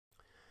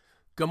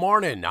Good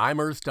morning. I'm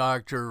Earth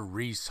Dr.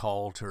 Reese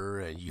Halter,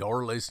 and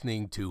you're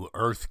listening to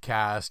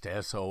Earthcast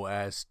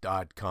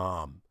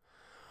SOS.com.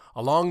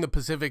 Along the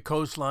Pacific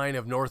coastline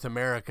of North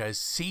America,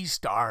 sea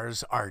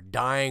stars are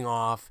dying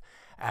off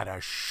at a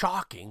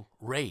shocking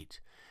rate.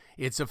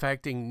 It's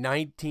affecting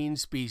 19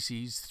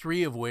 species,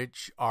 3 of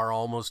which are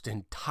almost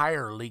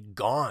entirely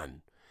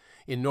gone.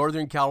 In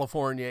Northern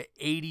California,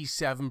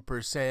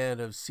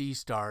 87% of sea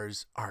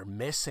stars are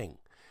missing.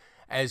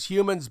 As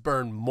humans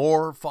burn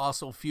more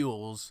fossil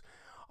fuels,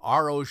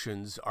 our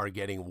oceans are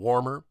getting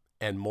warmer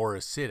and more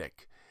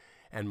acidic.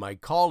 And my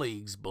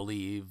colleagues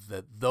believe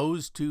that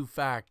those two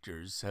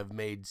factors have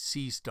made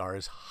sea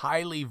stars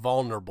highly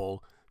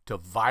vulnerable to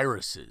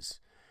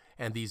viruses,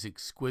 and these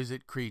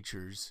exquisite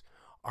creatures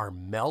are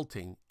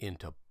melting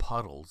into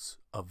puddles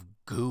of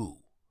goo.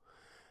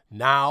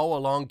 Now,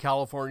 along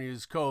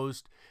California's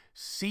coast,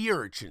 sea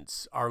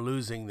urchins are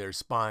losing their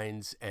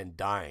spines and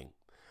dying.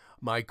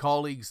 My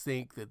colleagues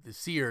think that the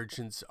sea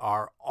urchins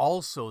are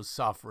also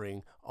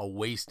suffering a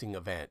wasting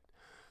event,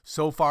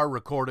 so far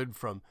recorded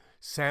from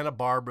Santa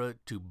Barbara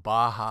to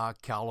Baja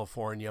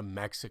California,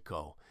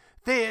 Mexico.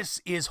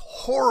 This is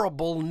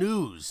horrible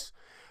news.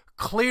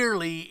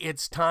 Clearly,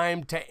 it's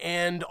time to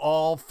end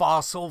all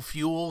fossil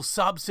fuel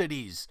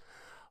subsidies.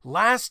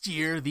 Last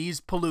year, these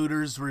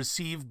polluters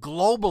received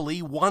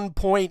globally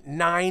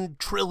 $1.9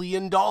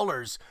 trillion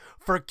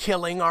for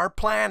killing our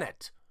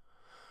planet.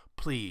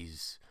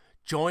 Please,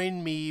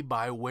 join me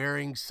by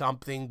wearing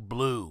something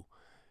blue.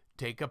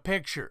 Take a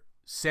picture.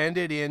 Send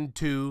it in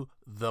to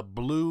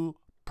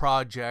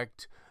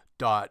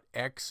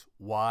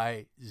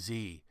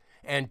theblueproject.xyz.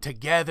 And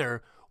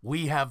together,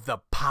 we have the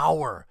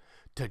power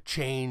to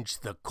change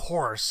the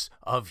course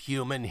of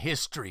human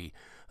history.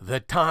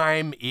 The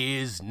time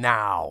is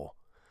now.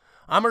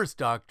 I'm Earth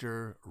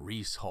Dr.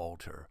 Reese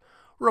Halter,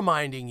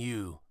 reminding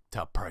you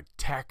to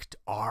protect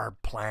our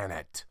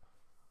planet.